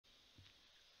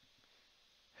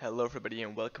Hello everybody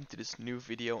and welcome to this new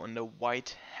video on the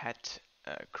WhiteHat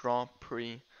Grand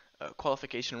Prix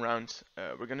qualification round.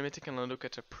 We're going to be taking a look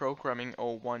at the Programming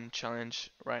 01 challenge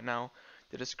right now.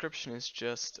 The description is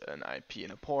just an IP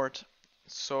and a port.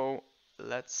 So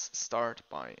let's start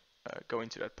by going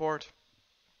to that port,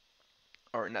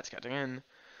 or netcatting in.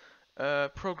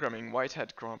 Programming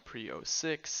WhiteHat Grand Prix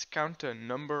 06, count the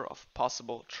number of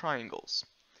possible triangles.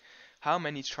 How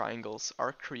many triangles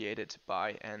are created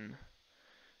by an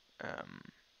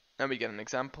Now we get an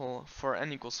example. For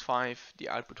n equals 5, the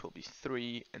output will be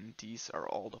 3, and these are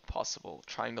all the possible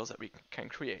triangles that we can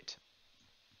create.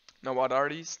 Now what are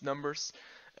these numbers?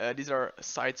 These are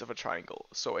sides of a triangle.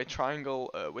 So a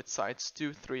triangle with sides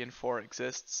 2, 3, and 4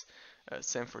 exists.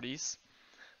 Same for these.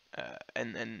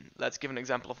 And let's give an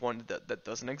example of one that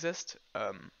doesn't exist.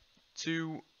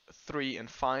 2, 3, and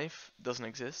 5 doesn't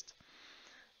exist.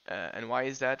 And why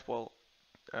is that? Well,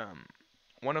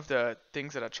 one of the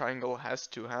things that a triangle has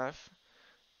to have,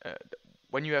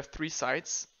 when you have three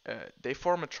sides, they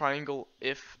form a triangle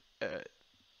if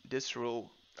this rule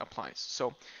applies.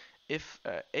 So if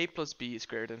a plus b is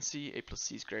greater than c, a plus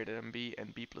c is greater than b,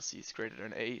 and b plus c is greater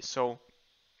than a. So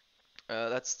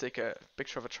let's take a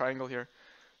picture of a triangle here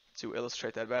to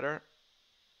illustrate that better.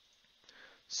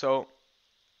 So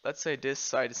let's say this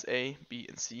side is a, b,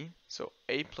 and c. So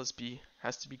a plus b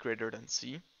has to be greater than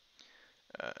c.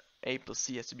 A plus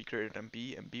c has to be greater than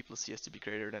b, and b plus c has to be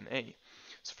greater than a.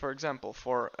 So for example,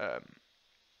 for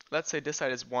let's say this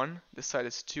side is 1, this side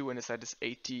is 2, and this side is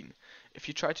 18. If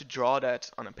you try to draw that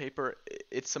on a paper,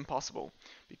 it's impossible,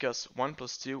 because 1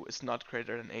 plus 2 is not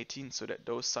greater than 18, so that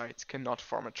those sides cannot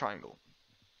form a triangle.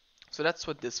 So that's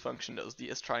what this function does,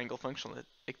 the triangle function.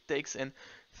 It takes in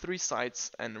three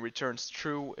sides and returns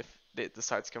true if the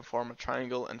sides can form a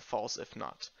triangle, and false if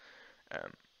not.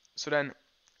 So then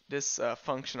this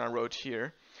function I wrote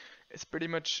here is pretty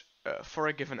much for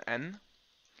a given n,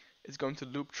 it's going to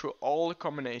loop through all the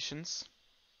combinations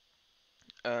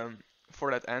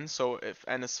for that n. So if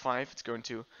n is 5, it's going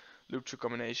to loop through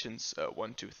combinations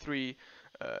 1, 2, 3,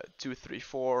 2, 3,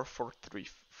 4, 4, 3,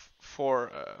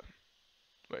 4,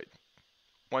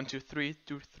 1, 2, 3,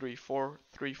 2, 3, 4,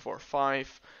 3, 4,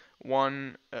 5,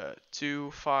 1,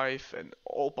 2, 5, and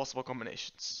all possible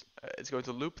combinations. It's going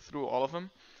to loop through all of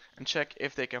them and check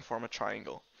if they can form a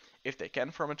triangle. If they can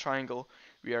form a triangle,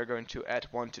 we are going to add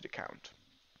 1 to the count.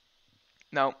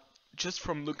 Now, just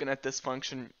from looking at this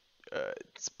function,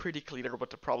 it's pretty clear what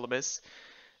the problem is.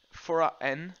 For a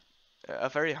n, a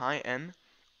very high n,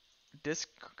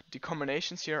 the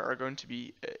combinations here are going to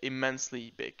be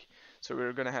immensely big. So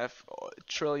we're going to have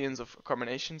trillions of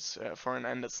combinations for an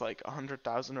n that's like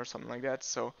 100,000 or something like that.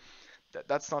 So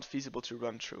that's not feasible to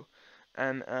run through.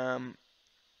 And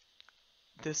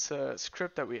this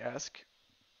script that we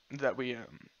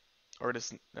or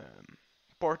this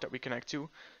port that we connect to,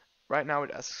 right now it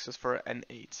asks us for an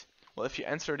n8. Well, if you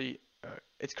answer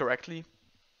it correctly,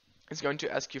 it's going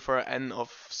to ask you for an n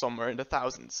of somewhere in the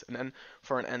thousands, and then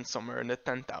for an n somewhere in the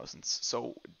 10,000s.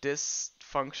 So this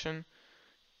function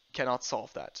cannot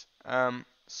solve that.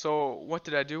 So what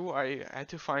did I do? I had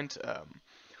to find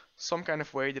some kind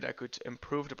of way that I could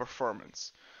improve the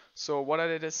performance. So what I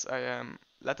did is I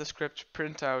let the script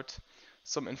print out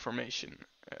some information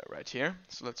right here.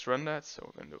 So let's run that. So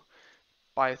we're going to do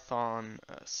python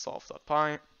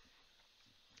solve.py.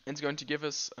 It's going to give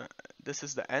us, this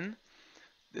is the n,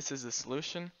 this is the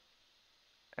solution,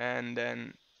 and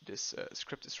then this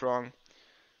script is wrong.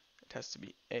 It has to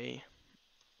be a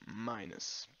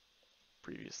minus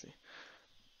previously.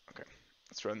 Okay,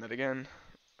 let's run that again.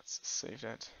 Let's save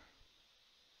that.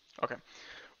 Okay,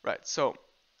 right, so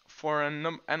for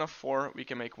an n of 4, we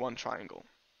can make one triangle.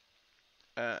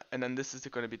 And then this is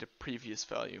going to be the previous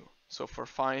value. So for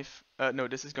 5, no,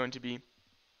 this is going to be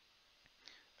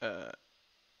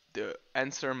the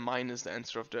answer minus the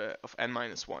answer of n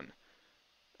minus 1.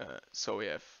 So we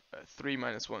have 3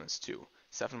 minus 1 is 2,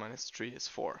 7 minus 3 is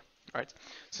 4. Right.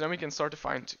 So then we can start to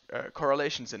find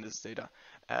correlations in this data.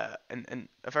 And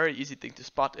a very easy thing to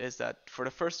spot is that for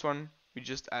the first one, we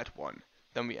just add 1.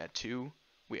 Then we add 2,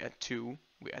 we add 2,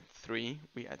 we add 3,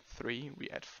 we add 3, we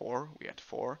add 4, we add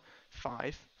 4,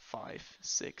 5, 5,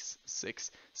 6,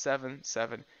 6, 7,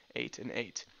 7, 8, and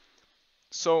 8.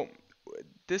 So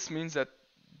this means that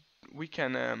we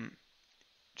can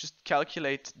just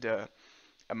calculate the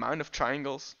amount of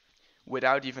triangles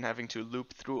without even having to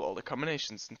loop through all the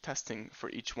combinations and testing for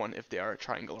each one if they are a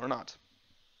triangle or not.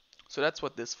 So that's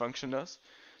what this function does.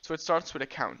 So it starts with a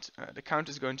count. The count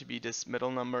is going to be this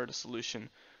middle number, the solution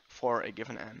for a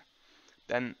given n.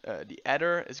 Then the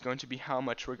adder is going to be how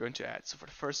much we're going to add. So for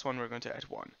the first one, we're going to add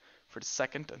 1. For the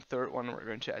second and third one, we're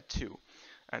going to add 2.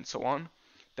 and so on.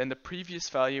 Then the previous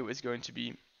value is going to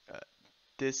be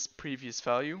this previous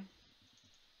value.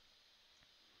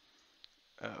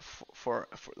 For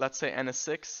let's say n is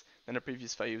 6, then the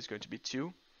previous value is going to be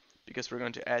 2, because we're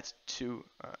going to add 2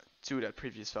 to that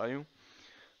previous value.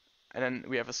 And then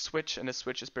we have a switch, and the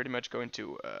switch is pretty much going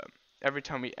to, every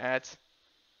time we add,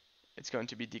 it's going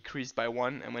to be decreased by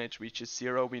 1, and when it reaches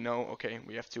 0, we know, okay,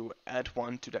 we have to add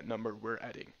 1 to that number we're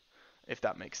adding, if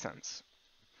that makes sense.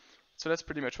 So that's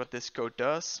pretty much what this code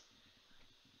does.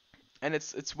 And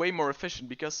it's way more efficient,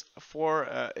 because for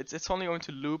it's only going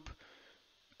to loop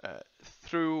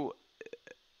through,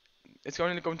 it's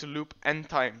only going to loop n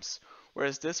times,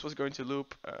 whereas this was going to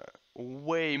loop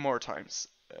way more times.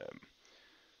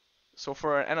 So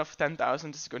for an n of 10,000,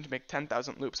 it's going to make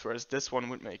 10,000 loops, whereas this one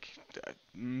would make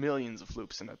millions of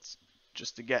loops, and that's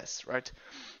just a guess, right?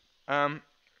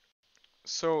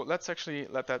 So let's actually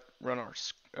let that run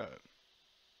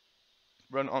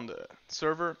run on the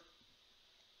server.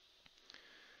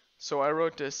 So I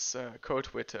wrote this code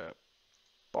with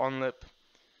bonlib,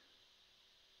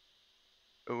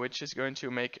 which is going to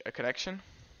make a connection.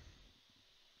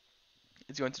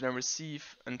 It's going to then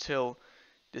receive until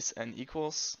this n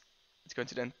equals. It's going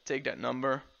to then take that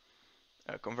number,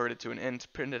 convert it to an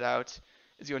int, print it out.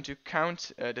 It's going to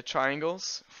count the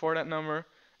triangles for that number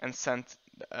and send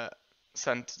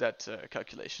that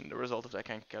calculation, the result of that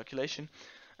calculation.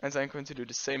 And then I'm going to do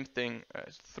the same thing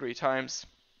 3 times.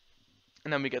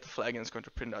 And then we get the flag, and it's going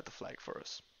to print out the flag for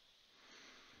us.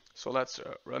 So let's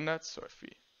run that. So if we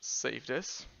save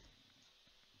this,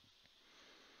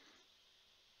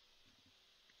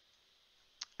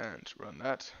 and run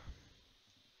that,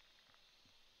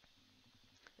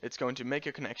 it's going to make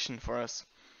a connection for us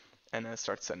and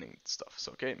start sending stuff.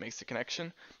 So okay, it makes the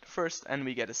connection. First, and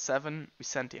we get a 7. We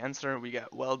send the answer. We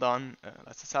get well done.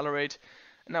 Let's accelerate.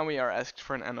 And now we are asked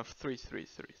for an n of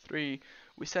 3333.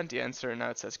 We sent the answer.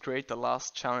 Now it says create the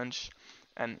last challenge.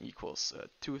 N equals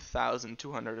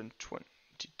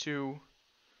 222,222.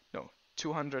 No,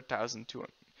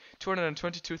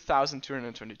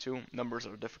 222,222. Numbers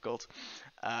are difficult.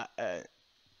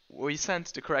 We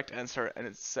sent the correct answer, and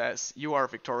it says you are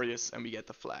victorious, and we get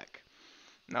the flag.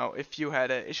 Now, if you had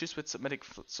issues with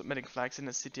submitting flags in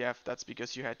the CTF, that's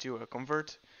because you had to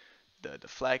convert the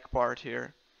flag part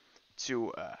here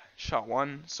to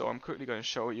SHA-1. So I'm quickly going to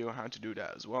show you how to do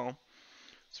that as well.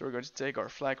 So we're going to take our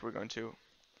flag. We're going to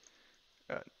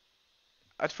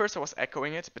at first I was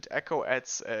echoing it, but echo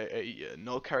adds a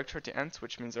null character at the end,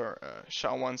 which means our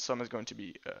SHA-1 sum is going to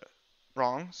be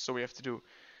wrong. So we have to do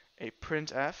a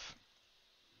printf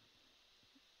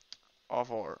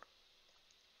of our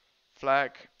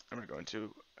flag, and we're going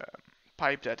to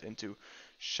pipe that into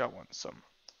SHA-1 sum.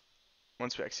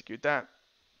 Once we execute that,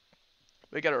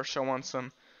 we get our SHA-1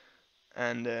 sum,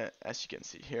 and as you can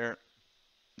see here,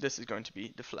 this is going to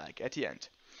be the flag at the end.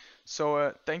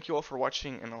 So thank you all for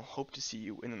watching, and I'll hope to see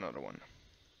you in another one.